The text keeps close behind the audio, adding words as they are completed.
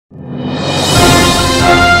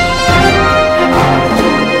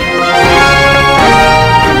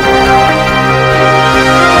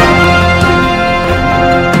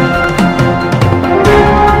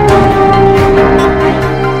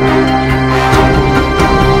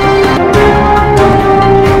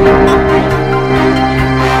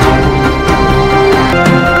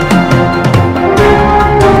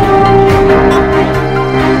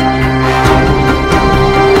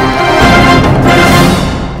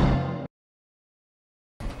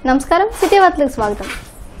నమస్కారం సిటీ వార్తలకు స్వాగతం.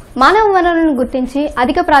 మానవ వనరులను గుర్తించి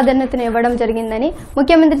అధిక ప్రాధాన్యతను ఇవ్వడం జరిగిందని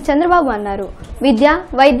ముఖ్యమంత్రి చంద్రబాబు అన్నారు. విద్య,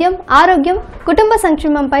 వైద్యం, ఆరోగ్యం, కుటుంబ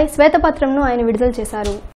సంక్షేమంపై శ్వేతపత్రంను ఆయన విడుదల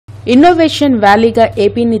చేశారు. ఇన్నోవేషన్ వ్యాలీగా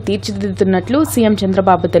ఏపీని తీర్చిదిద్దుతున్నట్లు సీఎం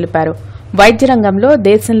చంద్రబాబు తెలిపారు. వైద్య రంగంలో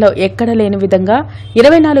దేశంలో ఎక్కడా లేని విధంగా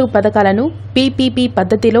 24 పథకాలను పీపీపీ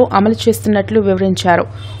పద్దతిలో అమలు చేస్తున్నట్లు వివరించారు.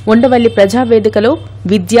 ఉండవల్లి ప్రజావేదికలో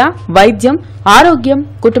విద్య, వైద్యం, ఆరోగ్యం,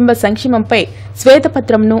 కుటుంబ సంక్షేమంపై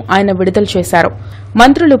శ్వేతపత్రంను ఆయన విడుదల చేశారు.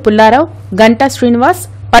 మంత్రులు పుల్లారావు, గంటా శ్రీనివాస్,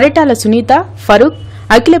 పరిటాల సునీత, ఫరూక్,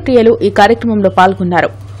 అఖిలప్రియలు ఈ కార్యక్రమంలో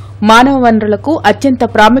పాల్గొన్నారు. మానవ వనరులకు అత్యంత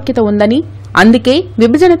ప్రాముఖ్యత ఉందని, అందుకే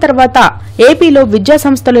విభజన తర్వాత ఏపీలో విద్యా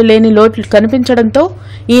సంస్థలు లేని లోట్లు కనిపించడంతో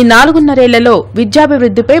ఈ 4.5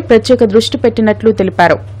 విద్యాభివృద్దిపై ప్రత్యేక దృష్టి పెట్టినట్లు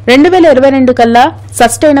తెలిపారు. 2022 కల్లా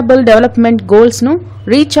సస్టైనబుల్ డెవలప్మెంట్ గోల్స్ ను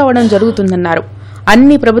రీచ్ అవ్వడం జరుగుతుందన్నారు.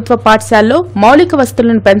 అన్ని ప్రభుత్వ పాఠశాలల్లో మౌలిక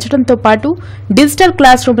వసతులను పెంచడంతో పాటు డిజిటల్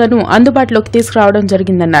క్లాస్ రూమ్లను అందుబాటులోకి తీసుకురావడం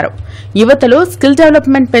జరిగిందన్నారు. యువతలో స్కిల్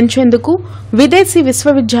డెవలప్మెంట్ పెంచేందుకు విదేశీ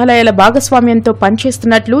విశ్వవిద్యాలయాల భాగస్వామ్యంతో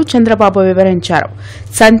పనిచేస్తున్నట్లు చంద్రబాబు వివరించారు.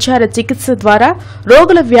 సంచార చికిత్స ద్వారా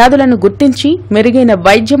రోగుల వ్యాధులను గుర్తించి మెరుగైన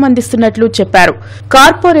వైద్యం అందిస్తున్నట్లు చెప్పారు.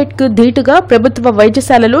 కార్పొరేట్ కు ధీటుగా ప్రభుత్వ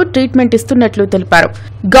వైద్యశాలలో ట్రీట్మెంట్ ఇస్తున్నట్లు తెలిపారు.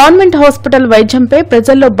 గవర్నమెంట్ హాస్పిటల్ వైద్యంపై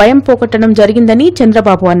ప్రజల్లో భయం పోగొట్టడం జరిగిందని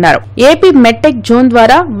చంద్రబాబు అన్నారు. ఏపీ మెట్టెక్ జోన్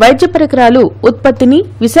ద్వారా వైద్య పరికరాలు ఉత్పత్తిని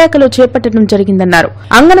విశాఖలో చేపట్టడం జరిగిందన్నారు.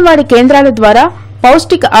 అంగన్వాడీ కేంద్రాల ద్వారా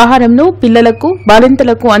పౌష్టిక ఆహారంను పిల్లలకు,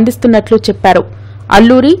 బాలింతలకు అందిస్తున్నట్లు చెప్పారు.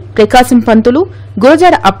 అల్లూరి, ప్రకాశం పంతులు,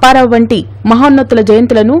 గురజాడ అప్పారావు వంటి మహోన్నతుల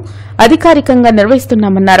జయంతులను అధికారికంగా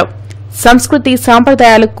నిర్వహిస్తున్నామన్నారు. సంస్కృతి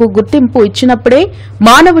సాంప్రదాయాలకు గుర్తింపు ఇచ్చినప్పుడే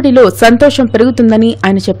మానవుడిలో సంతోషం పెరుగుతుందని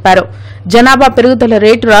ఆయన చెప్పారు. జనాభా పెరుగుదల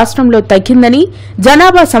రేటు రాష్ట్రంలో తగ్గిందని,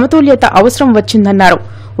 జనాభా సమతుల్యత అవసరం వచ్చిందన్నారు.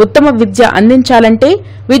 ఉత్తమ విద్య అందించాలంటే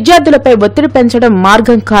విద్యార్థులపై ఒత్తిడి పెంచడం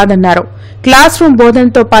మార్గం కాదన్నారు. క్లాస్ రూమ్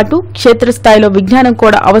బోధనతో పాటు క్షేత్రస్థాయిలో విజ్ఞానం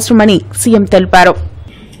కూడా అవసరమని సీఎం తెలిపారు.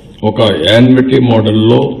 ఒక యాన్యుటీ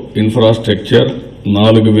మోడల్లో ఇన్ఫ్రాస్ట్రక్చర్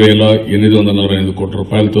 4,845 కోట్ల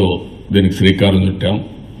రూపాయలతో దీనికి శ్రీకారం చుట్టాం.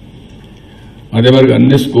 అదే మరి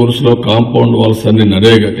అన్ని స్కూల్స్ లో కాంపౌండ్ వాల్స్ అన్ని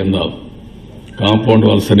నరేగా కింద కాంపౌండ్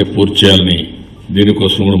వాల్స్ అన్ని పూర్తి చేయాలని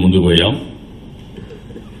దీనికోసం కూడా ముందుకు పోయాం.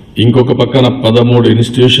 ఇంకొక పక్కన 13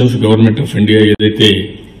 ఇన్స్టిట్యూషన్స్ గవర్నమెంట్ ఆఫ్ ఇండియా ఏదైతే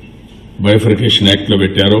బైఫర్కేషన్ యాక్ట్ లో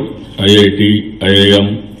పెట్టారో IIT, IIM,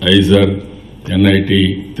 IISER, NIT,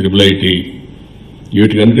 IIIT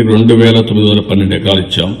వీటికన్నిటికి 2,912 ఎకరాలు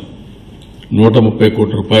ఇచ్చాం. 130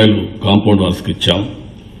 కోట్ల రూపాయలు కాంపౌండ్ వాల్స్కి ఇచ్చాం.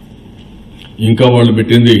 ఇంకా వాళ్ళు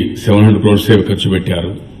పెట్టింది 700 crores ఖర్చు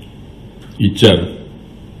పెట్టారు, ఇచ్చారు.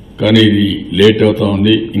 కానీ ఇది లేట్ అవుతా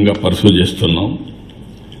ఉంది, ఇంకా పర్సూ చేస్తున్నాం.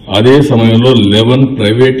 అదే సమయంలో 11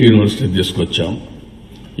 ప్రైవేట్ యూనివర్సిటీ తీసుకొచ్చాం.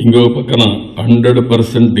 ఇంకో పక్కన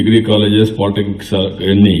 100% డిగ్రీ కాలేజెస్, పాలిటెక్నిక్స్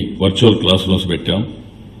అన్ని వర్చువల్ క్లాస్ రూమ్స్ పెట్టాం.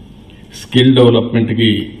 స్కిల్ డెవలప్మెంట్ కి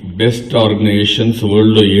బెస్ట్ ఆర్గనైజేషన్స్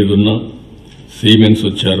వరల్డ్ లో ఏదున్నా సీమెన్స్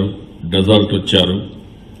వచ్చారు, డజాల్ట్ వచ్చారు,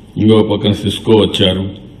 ఇంకో పక్కన సిస్కో వచ్చారు,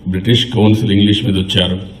 బ్రిటిష్ కౌన్సిల్ ఇంగ్లీష్ మీద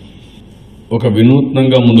వచ్చారు. ఒక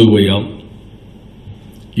వినూత్నంగా ముందుకు పోయాం.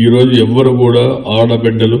 ఈరోజు ఎవ్వరు కూడా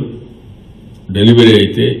ఆడబిడ్డలు డెలివరీ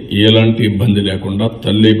అయితే ఎలాంటి ఇబ్బంది లేకుండా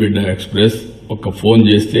తల్లి బిడ్డ ఎక్స్ప్రెస్ ఒక ఫోన్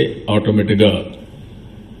చేస్తే ఆటోమేటిక్గా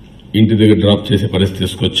ఇంటి దగ్గర డ్రాప్ చేసే పరిస్థితి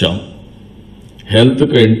తీసుకొచ్చాం.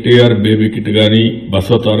 హెల్త్కు ఎన్టీఆర్ బేబీ కిట్ కానీ,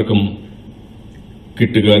 బసవతారకం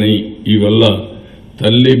కిట్ కానీ ఈ వల్ల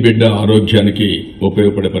తల్లి బిడ్డ ఆరోగ్యానికి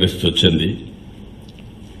ఉపయోగపడే పరిస్థితి వచ్చింది.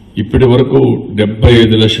 ఇప్పటి వరకు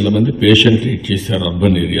 75 లక్షల మంది పేషెంట్ ట్రీట్ చేశారు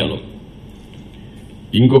అర్బన్ ఏరియాలో.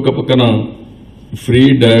 ఇంకొక పక్కన ఫ్రీ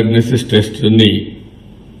డయాగ్నోసిస్ టెస్ట్ అన్ని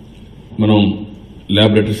మనం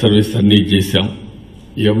ల్యాబొరేటరీ సర్వీస్ అన్ని చేశాం.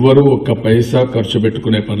 ఎవ్వరూ ఒక్క పైసా ఖర్చు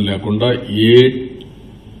పెట్టుకునే పని లేకుండా ఏ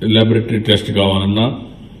ల్యాబొరేటరీ టెస్ట్ కావాలన్నా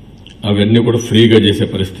అవన్నీ కూడా ఫ్రీగా చేసే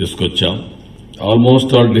పరిస్థితి తీసుకొచ్చాం.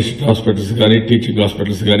 ఆల్మోస్ట్ ఆల్ డిస్ట్రిక్ట్ హాస్పిటల్స్ కానీ, టీచింగ్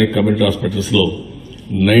హాస్పిటల్స్ కానీ, కమ్యూనిటీ హాస్పిటల్స్ లో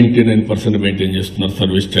 99% మెయింటైన్ చేస్తున్నారు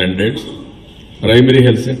సర్వీస్ స్టాండర్డ్స్. ప్రైమరీ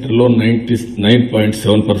హెల్త్ సెంటర్లో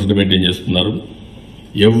 99.7% మెయింటైన్ చేస్తున్నారు.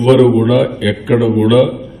 ఎవ్వరు కూడా ఎక్కడ కూడా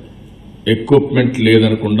ఎక్విప్మెంట్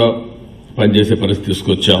లేదనకుండా పనిచేసే పరిస్థితి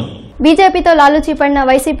తీసుకొచ్చాం. బీజేపీతో లాలూచీ పడిన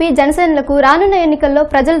వైసీపీ, జనసేనలకు రానున్న ఎన్నికల్లో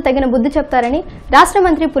ప్రజలు తగిన బుద్ధి చెప్తారని రాష్ట్ర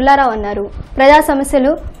మంత్రి పుల్లారావు అన్నారు. ప్రజా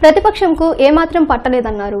సమస్యలు ప్రతిపక్షంకు ఏమాత్రం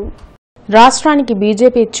పట్టలేదన్నారు. రాష్ట్రానికి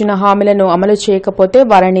బీజేపీ ఇచ్చిన హామీలను అమలు చేయకపోతే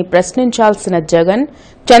వారిని ప్రశ్నించాల్సిన జగన్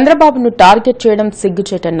చంద్రబాబును టార్గెట్ చేయడం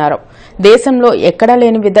సిగ్గుచేటన్నారు. దేశంలో ఎక్కడా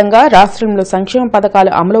లేని విధంగా రాష్ట్రంలో సంక్షేమ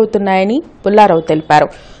పథకాలు అమలవుతున్నాయని పుల్లారావు తెలిపారు.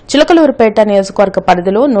 చిలకలూరుపేట నియోజకవర్గ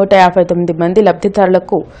పరిధిలో 159 మంది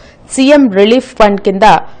లబ్దిదారులకు సీఎం రిలీఫ్ ఫండ్ కింద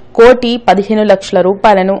 1,15,00,000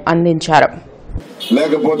 రూపాయలను అందించారు.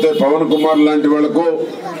 లేకపోతే పవన్ కుమార్ లాంటి వాళ్లకు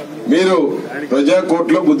మీరు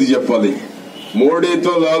ప్రజాకోర్టులో బుద్ధి చెప్పాలి.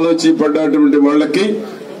 మోడీతో లాలోచి పడ్డటువంటి వాళ్ళకి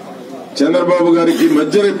చంద్రబాబు గారికి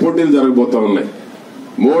మధ్యన పోటీలు జరగబోతా ఉన్నాయి.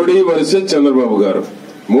 మోడీ వర్సెస్ చంద్రబాబు గారు.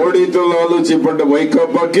 మోడీతో లాలోచి పడ్డ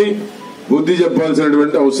వైకాపాకి బుద్ధి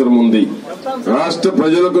చెప్పాల్సినటువంటి అవసరం ఉంది. రాష్ట్ర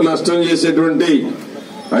ప్రజలకు నష్టం చేసేటువంటి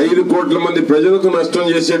 5 కోట్ల మంది ప్రజలకు నష్టం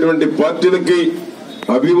చేసేటువంటి పార్టీలకి,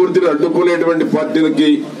 అభివృద్ధిని అడ్డుకునేటువంటి పార్టీలకి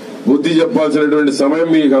బుద్ధి చెప్పాల్సినటువంటి సమయం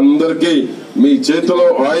మీకు అందరికీ మీ చేతిలో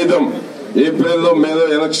ఆయుధం. ఏప్రిల్లో మీద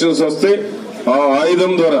ఎలక్షన్స్ వస్తే ఆ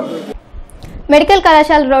ఆయుధం ద్వారా మెడికల్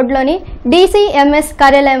కళాశాల రోడ్లోని డీసీఎంఎస్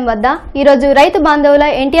కార్యాలయం వద్ద ఈరోజు రైతు బాంధవుల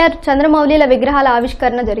ఎన్టీఆర్ చంద్రమౌళిల విగ్రహాల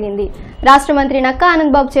ఆవిష్కరణ జరిగింది. రాష్ట్ర మంత్రి నక్కా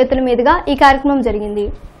ఆనందబాబు చేతుల మీదుగా ఈ కార్యక్రమం జరిగింది.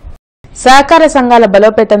 సహకార సంఘాల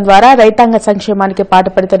బలోపేతం ద్వారా రైతాంగ సంక్షేమానికి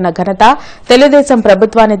పాటుపడుతున్న ఘనత తెలుగుదేశం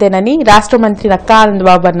ప్రభుత్వానిదేనని రాష్ట మంత్రి నక్కా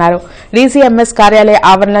ఆనందబాబు అన్నారు. డీసీఎంఎస్ కార్యాలయ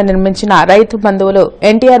ఆవరణలో నిర్మించిన రైతు బంధువులు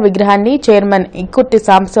ఎన్టీఆర్ విగ్రహాన్ని చైర్మన్ ఇంకుర్తి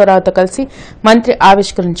సాంబశివరావుతో కలిసి మంత్రి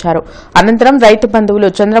ఆవిష్కరించారు. అనంతరం రైతు బంధువులు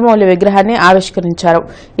చంద్రమౌళి విగ్రహాన్ని ఆవిష్కరించారు.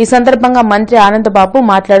 ఈ సందర్భంగా మంత్రి ఆనందబాబు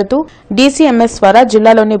మాట్లాడుతూ డీసీఎంఎస్ ద్వారా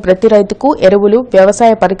జిల్లాలోని ప్రతి రైతుకు ఎరువులు,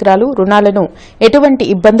 వ్యవసాయ పరికరాలు, రుణాలను ఎటువంటి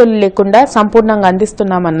ఇబ్బందులు లేకుండా సంపూర్ణంగా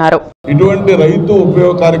అందిస్తున్నామన్నారు. ఇటువంటి రైతు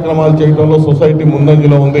ఉపయోగ కార్యక్రమాలు చేయడంలో సొసైటీ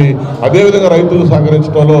ముందంజలో ఉంది. అదేవిధంగా రైతులు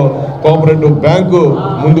సహకరించడంలో కోఆపరేటివ్ బ్యాంకు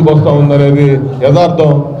ముందుకు వస్తూ ఉందనేది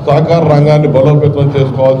యథార్థం. సహకార రంగాన్ని బలోపేతం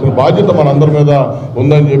చేసుకోవాల్సిన బాధ్యత మనందరి మీద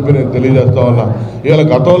ఉందని చెప్పి నేను తెలియజేస్తా ఉన్నా. ఇవాళ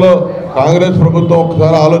గతంలో కాంగ్రెస్ ప్రభుత్వం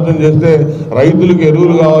ఒకసారి ఆలోచన చేస్తే రైతులకు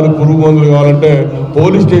ఎరువులు కావాలి, పురుగు మందులు కావాలంటే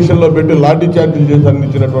పోలీస్ స్టేషన్లో పెట్టి లాఠీ చార్జీలు చేసి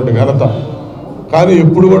అందించినటువంటి ఘనత. కానీ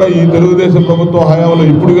ఇప్పుడు కూడా ఈ తెలుగుదేశం ప్రభుత్వం హయాంలో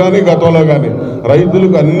ఇప్పుడు కానీ గతంలో కానీ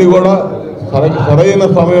రైతులకు అన్ని కూడా సరైన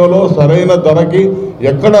సమయంలో సరైన ధరకి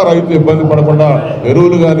ఎక్కడ రైతు ఇబ్బంది పడకుండా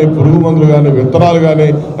ఎరువులు కానీ, పురుగు మందులు కానీ, విత్తనాలు కానీ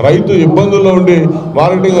రైతు ఇబ్బందుల్లో ఉండి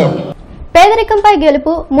మార్కెటింగ్. పేదరికంపై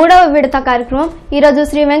గెలుపు 3వ విడత కార్యక్రమం ఈరోజు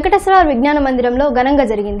శ్రీ వెంకటేశ్వర విజ్ఞాన మందిరంలో ఘనంగా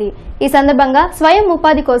జరిగింది. ఈ సందర్భంగా స్వయం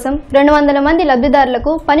ఉపాధి కోసం 200 మంది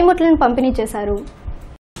లబ్ధిదారులకు పనిముట్లను పంపిణీ చేశారు.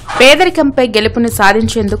 పేదరికంపై గెలుపును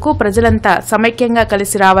సాధించేందుకు ప్రజలంతా సమైక్యంగా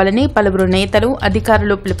కలిసి రావాలని పలువురు నేతలు,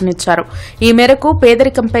 అధికారులు పిలుపునిచ్చారు. ఈ మేరకు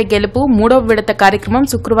పేదరికంపై గెలుపు 3వ విడత కార్యక్రమం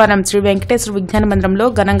శుక్రవారం శ్రీ వెంకటేశ్వర విజ్ఞాన మందిరంలో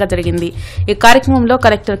ఘనంగా జరిగింది. ఈ కార్యక్రమంలో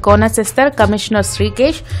కలెక్టర్ కోనశెస్తర్, కమిషనర్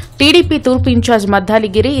శ్రీకేష్, టీడీపీ తూర్పు ఇన్ఛార్జ్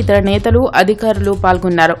మద్దాలిగిరి, ఇతర నేతలు, అధికారులు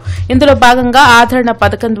పాల్గొన్నారు. ఇందులో భాగంగా ఆదరణ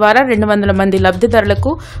పథకం ద్వారా 200 మంది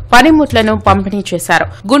లబ్ధిదారులకు పనిముట్లను పంపిణీ చేశారు.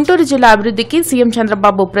 గుంటూరు జిల్లా అభివృద్ధికి సీఎం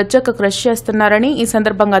చంద్రబాబు ప్రత్యేక కృషి చేస్తున్నారని ఈ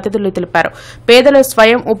సందర్భంగా అతిథులు తెలిపారు. పేదల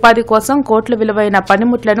స్వయం ఉపాధి కోసం కోట్ల విలువైన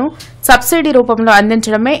పనిముట్లను సబ్సిడీ రూపంలో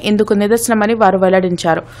అందించడమే ఇందుకు నిదర్శనమని వారు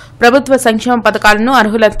వెల్లడించారు. ప్రభుత్వ సంక్షేమ పథకాలను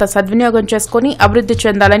అర్హులంతా సద్వినియోగం చేసుకుని అభివృద్ధి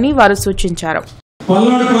చెందాలని వారు సూచించారు.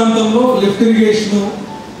 పల్నాడు ప్రాంతంలో లిఫ్ట్ ఇరిగేషన్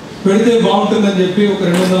పెడితే బాగుంటుందని చెప్పి ఒక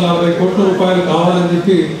 240 కోట్ల రూపాయలు కావాలని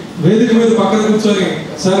చెప్పి వేదిక మీద పక్కన కూర్చొని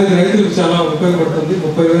సార్ ఇది రైతులకు చాలా ఉపయోగపడుతుంది,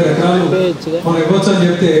 30,000 ఎకరాలు మనం ఇవ్వచ్చు అని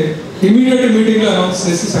చెప్తే ఇమీడియట్ మీటింగ్ లో అనౌన్స్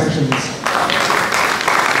చేసి శాంక్షన్ చేశారు.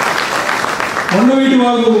 మొన్నవీటి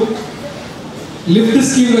వాళ్ళు లిఫ్ట్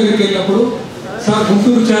స్కీమ్ దగ్గరికి వెళ్ళినప్పుడు సార్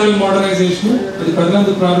గుంటూరు ఛానల్ మోడర్నైజేషన్ అది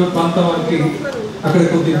పెదనందు ప్రాంతం వారికి అక్కడ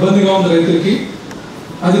కొంత ఇబ్బందిగా ఉంది రైతులకి,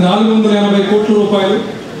 అది 480 కోట్ల రూపాయలు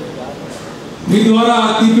మీ ద్వారా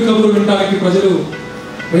తీపి కబురు వినడానికి ప్రజలు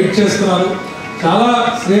వెయిట్ చేస్తున్నారు, చాలా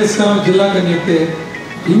శ్రేయస్కరం జిల్లాకి అని చెప్తే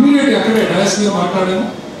ఇమీడియట్ అక్కడే డయాస్గా మాట్లాడాము,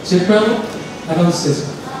 చెప్పాము, అనౌన్స్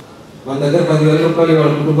చేశాము. మన దగ్గర 10,000 రూపాయలు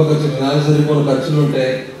వాళ్ళ కుటుంబ ఖర్చులు, నాలుగు సరిపోయిన ఖర్చులు ఉంటే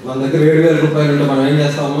మన దగ్గర 7,000 రూపాయలు ఉంటే మనం ఏం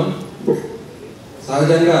చేస్తామో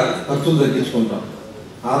సహజంగా ఖర్చులు తగ్గించుకుంటాం.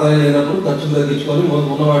 ఆదాయం లేనప్పుడు ఖర్చులు తగ్గించుకొని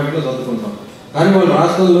ఉన్న వాటిలో చదువుకుంటాం. కానీ వాళ్ళ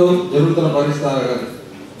రాష్ట్రంలో జరుగుతున్న పరిస్థితి కాదు.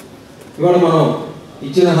 ఇవాళ మనం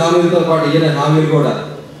ఇచ్చిన హామీలతో పాటు ఇచ్చిన హామీలు కూడా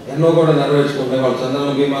ఎన్నో కూడా నెరవేర్చుకుంటాయి. వాళ్ళు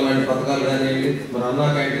చంద్రబాబు బీమా లాంటి పథకాలు కానివ్వండి, మన అన్నా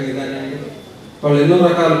క్యాంటీన్ కానివ్వండి, వాళ్ళు ఎన్నో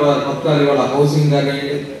రకాల పథకాలు, ఇవాళ హౌసింగ్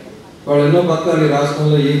కానివ్వండి, వాళ్ళు ఎన్నో పథకాలు ఈ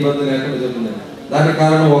రాష్ట్రంలో ఏ ఇబ్బంది లేకుండా జరుగుతున్నాయి. దానికి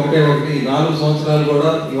కారణం ఒకటి 4 సంవత్సరాలు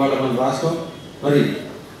కూడా ఇవాళ మన రాష్ట్రం మరి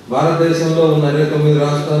భారతదేశంలో ఉన్న 29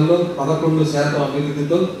 రాష్ట్రాల్లో 11%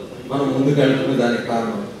 అభివృద్ధితో మనం ముందుకెళ్తున్న దానికి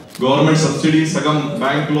కారణం గవర్నమెంట్ సబ్సిడీ, సగం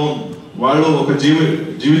బ్యాంక్ లోన్, వాళ్ళు ఒక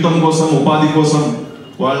జీవితం కోసం, ఉపాధి కోసం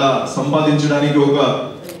వాళ్ళ సంపాదించడానికి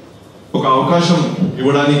ఒక అవకాశం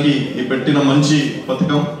ఇవ్వడానికి ఈ పెట్టిన మంచి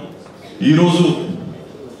పథకం. ఈరోజు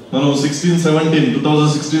మనం 2016-17,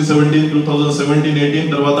 2017-18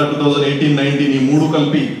 తర్వాత 2018-19 ఈ 3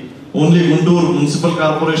 కలిపి ఓన్లీ గుంటూరు మున్సిపల్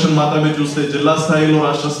కార్పొరేషన్ మాత్రమే చూస్తే, జిల్లా స్థాయిలో,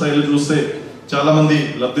 రాష్ట్ర స్థాయిలో చూస్తే చాలా మంది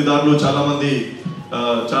లబ్ధిదారులు,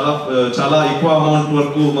 చాలా ఎక్కువ అమౌంట్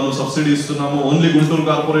వరకు మనం సబ్సిడీ ఇస్తున్నాము. ఓన్లీ గుంటూరు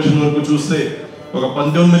కార్పొరేషన్ వరకు చూస్తే ఒక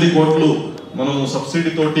 19 కోట్లు మనం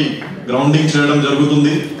సబ్సిడీ తోటి గ్రౌండింగ్ చేయడం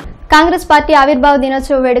జరుగుతుంది. కాంగ్రెస్ పార్టీ ఆవిర్భావ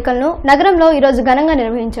దినోత్సవ వేడుకలను నగరంలో ఈరోజు ఘనంగా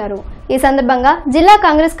నిర్వహించారు. ఈ సందర్భంగా జిల్లా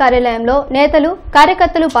కాంగ్రెస్ కార్యాలయంలో నేతలు,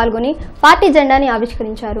 కార్యకర్తలు పాల్గొని పార్టీ జెండాని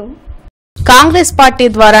ఆవిష్కరించారు. కాంగ్రెస్ పార్టీ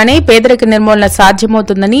ద్వారానే పేదరిక నిర్మూలన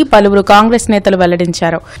సాధ్యమవుతుందని పలువురు కాంగ్రెస్ నేతలు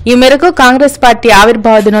వెల్లడించారు. ఈ మేరకు కాంగ్రెస్ పార్టీ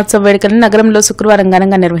ఆవిర్భావ దినోత్సవ వేడుకలను నగరంలో శుక్రవారం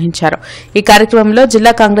ఘనంగా నిర్వహించారు. ఈ కార్యక్రమంలో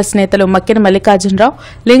జిల్లా కాంగ్రెస్ నేతలు మక్కిన మల్లికార్జునరావు,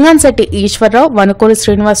 లింగంశెట్టి ఈశ్వరరావు, వనుకూరు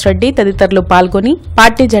శ్రీనివాసరెడ్డి తదితరులు పాల్గొని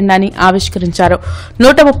పార్టీ జెండాని ఆవిష్కరించారు.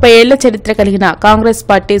 130 ఏళ్ల చరిత్ర కలిగిన కాంగ్రెస్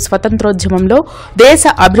పార్టీ స్వతంత్రోద్యమంలో దేశ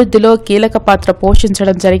అభివృద్దిలో కీలక పాత్ర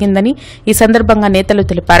పోషించడం జరిగిందని ఈ సందర్భంగా నేతలు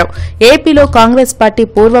తెలిపారు. ఏపీలో కాంగ్రెస్ పార్టీ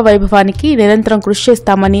పూర్వ వైభవానికి నిరంతరం కృషి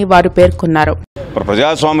చేస్తామని వారు పేర్కొన్నారు.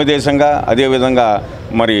 ప్రజాస్వామ్య దేశంగా అదేవిధంగా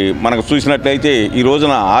మరి మనకు చూసినట్లయితే ఈ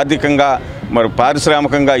రోజున ఆర్థికంగా మరి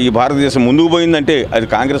పారిశ్రామికంగా ఈ భారతదేశం ముందుకు పోయిందంటే అది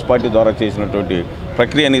కాంగ్రెస్ పార్టీ ద్వారా చేసినటువంటి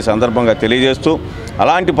ప్రక్రియని సందర్భంగా తెలియజేస్తూ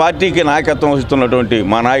అలాంటి పార్టీకి నాయకత్వం వహిస్తున్నటువంటి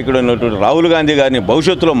మా నాయకుడు అయినటువంటి రాహుల్ గాంధీ గారిని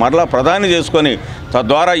భవిష్యత్తులో మరలా ప్రధాని చేసుకొని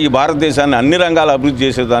తద్వారా ఈ భారతదేశాన్ని అన్ని రంగాల అభివృద్ధి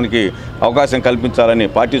చేసేదానికి అవకాశం కల్పించాలని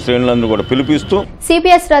పార్టీ శ్రేణులందరూ కూడా పిలుపునిస్తూ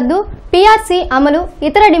సిపిఎస్ రద్దు, పీఆర్సీ అమలు,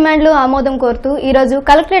 ఇతర డిమాండ్లు ఆమోదం కోరుతూ ఈరోజు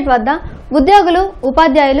కలెక్టరేట్ వద్ద ఉద్యోగులు,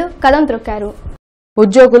 ఉపాధ్యాయులు కదం త్రొక్కారు.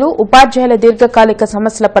 ఉద్యోగులు, ఉపాధ్యాయుల దీర్ఘకాలిక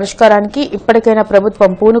సమస్యల పరిష్కారానికి ఇప్పటికైనా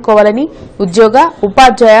ప్రభుత్వం పూనుకోవాలని ఉద్యోగ,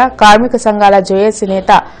 ఉపాధ్యాయ, కార్మిక సంఘాల జేఏసీ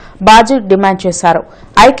నేత బాజీ డిమాండ్ చేశారు.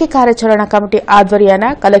 ఐక్య కార్యాచరణ కమిటీ ఆధ్వర్యాన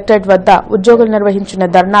కలెక్టరేట్ వద్ద ఉద్యోగులు నిర్వహించిన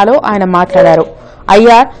ధర్నాలో ఆయన మాట్లాడారు.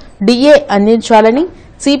 ఐఆర్, డీఏ అందించాలని,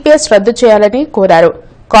 సిపిఎస్ రద్దు చేయాలని కోరారు.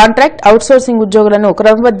 కాంట్రాక్ట్, అవుట్సోర్సింగ్ ఉద్యోగులను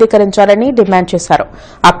క్రమబద్దీకరించాలని డిమాండ్ చేశారు.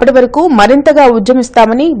 అప్పటి వరకు మరింతగా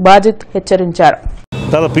ఉద్యమిస్తామని బాజిత్ హెచ్చరించారు.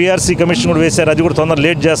 తర్వాత పీఆర్సీ కమిషన్ కూడా వేశారు, అది కూడా తొందర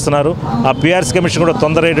లేట్ చేస్తున్నారు. ఆ పీఆర్సీ కమిషన్ కూడా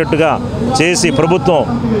తొందర అయ్యేటట్టుగా చేసి ప్రభుత్వం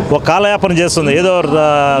ఒక కాలయాపన చేస్తుంది. ఏదో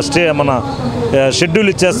మన షెడ్యూల్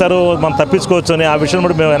ఇచ్చేస్తారు, మనం తప్పించుకోవచ్చు అని. ఆ విషయం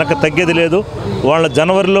కూడా మేము వెనక్కి తగ్గేది లేదు. వాళ్ళ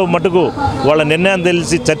జనవరిలో మటుకు వాళ్ళ నిర్ణయం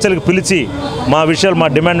తెలిసి చర్చలకు పిలిచి మా విషయాలు, మా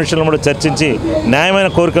డిమాండ్ విషయాలను కూడా చర్చించి న్యాయమైన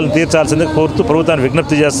కోరికలను తీర్చాల్సిందే కోరుతూ ప్రభుత్వాన్ని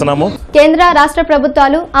విజ్ఞప్తి చేస్తున్నాము. కేంద్ర, రాష్ట్ర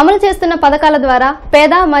ప్రభుత్వాలు అమలు చేస్తున్న పథకాల ద్వారా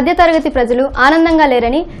పేద, మధ్యతరగతి ప్రజలు ఆనందంగా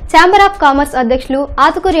లేరని ఛాంబర్ ఆఫ్ కామర్స్ అధ్యక్షులు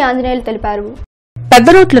ఆతుకూరి ఆంజనేయులు తెలిపారు. పెద్ద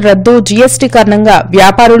నోట్ల రద్దు, జీఎస్టీ కారణంగా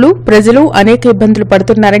వ్యాపారులు, ప్రజలు అనేక ఇబ్బందులు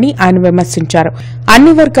పడుతున్నారని ఆయన విమర్శించారు.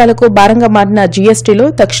 అన్ని వర్గాలకు భారంగా మారిన జీఎస్టీలో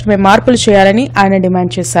తక్షణమే మార్పులు చేయాలని ఆయన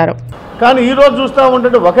డిమాండ్ చేశారు. కానీ ఈరోజు చూస్తూ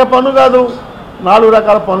ఉంటే ఒకే పన్ను కాదు, 4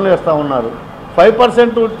 రకాల పన్నులు వేస్తూ ఉన్నారు.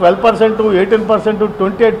 5%, 12%, 18%,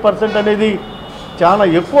 28% అనేది చాలా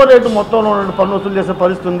ఎక్కువ రేటు మొత్తంలో ఉన్న పన్ను వసూలు చేసే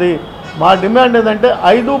పరిస్థితి ఉంది. మా డిమాండ్ ఏంటంటే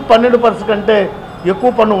 5-12% కంటే ఎక్కువ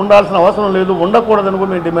పన్ను ఉండాల్సిన అవసరం లేదు, ఉండకూడదని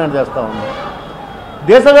కూడా మేము డిమాండ్ చేస్తూ ఉన్నాం.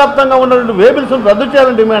 దేశవ్యాప్తంగా ఉన్నటువంటి వేబిల్స్ రద్దు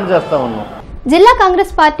చేయాలని డిమాండ్ చేస్తూ ఉన్నాం. జిల్లా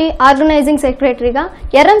కాంగ్రెస్ పార్టీ ఆర్గనైజింగ్ సెక్రటరీగా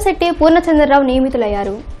ఎర్రంశెట్టి పూర్ణచంద్రరావు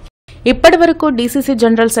నియమితులయ్యారు. ఇప్పటి వరకు డీసీసీ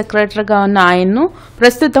జనరల్ సెక్రటరీగా ఉన్న ఆయన్ను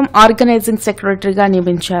ప్రస్తుతం ఆర్గనైజింగ్ సెక్రటరీగా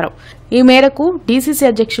నియమించారు. ఈ మేరకు డీసీసీ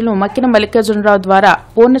అధ్యక్షులు మక్కిన మల్లికార్జునరావు ద్వారా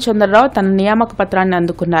పూర్ణచంద్రరావు తన నియామక పత్రాన్ని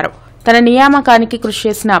అందుకున్నారు. తన నియామకానికి కృషి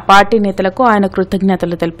చేసిన పార్టీ నేతలకు ఆయన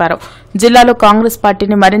కృతజ్ఞతలు తెలిపారు. జిల్లాలో కాంగ్రెస్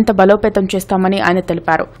పార్టీని మరింత బలోపేతం చేస్తామని ఆయన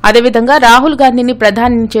తెలిపారు. అదేవిధంగా రాహుల్ గాంధీని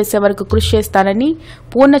ప్రధాని చేసే వరకు కృషి చేస్తానని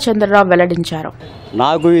పూర్ణచంద్రరావు వెల్లడించారు.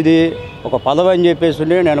 నాకు ఇది ఒక పదవి అని చెప్పేసి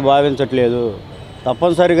నేను భావించట్లేదు.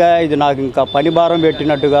 తప్పనిసరిగా ఇది నాకు ఇంకా పని భారం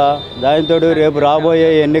పెట్టినట్టుగా, దానితో రేపు రాబోయే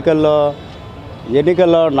ఎన్నికల్లో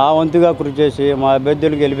నా వంతుగా కృషి చేసి మా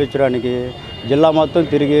అభ్యర్థులు గెలిపించడానికి జిల్లా మొత్తం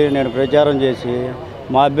తిరిగి నేను ప్రచారం చేసి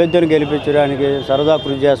మా అభ్యర్థులను గెలిపించడానికి సరదా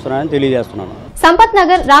కృషి చేస్తున్నానని తెలియజేస్తున్నాను. సంపత్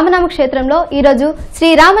నగర్ రామనామ క్షేత్రంలో ఈరోజు శ్రీ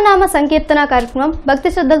రామనామ సంకీర్తన కార్యక్రమం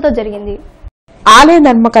భక్తి శ్రద్ధలతో జరిగింది. ఆలయ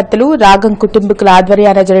ధర్మకర్తలు, రాగం కుటుంబీకుల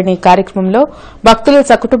ఆధ్వర్యాన జరిగిన ఈ కార్యక్రమంలో భక్తులు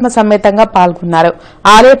సకుటుంబ సమేతంగా పాల్గొన్నారు.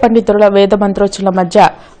 ఆలయ పండితుల వేద మంత్రోచ్చాల మధ్య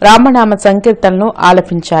రామనామ సంకీర్తనను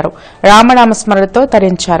ఆలపించారు. రామనామ స్మరణతో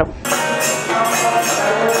తరించారు.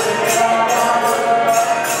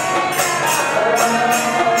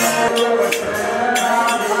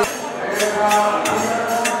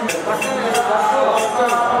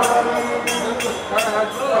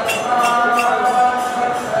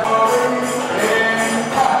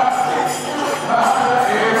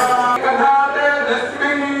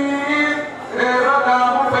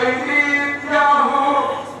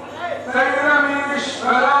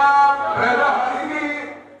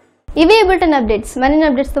 ఇవే బులెటిన్ అప్డేట్స్. మరిన్ని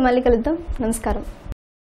అప్డేట్స్తో మళ్ళీ కలుద్దాం. నమస్కారం.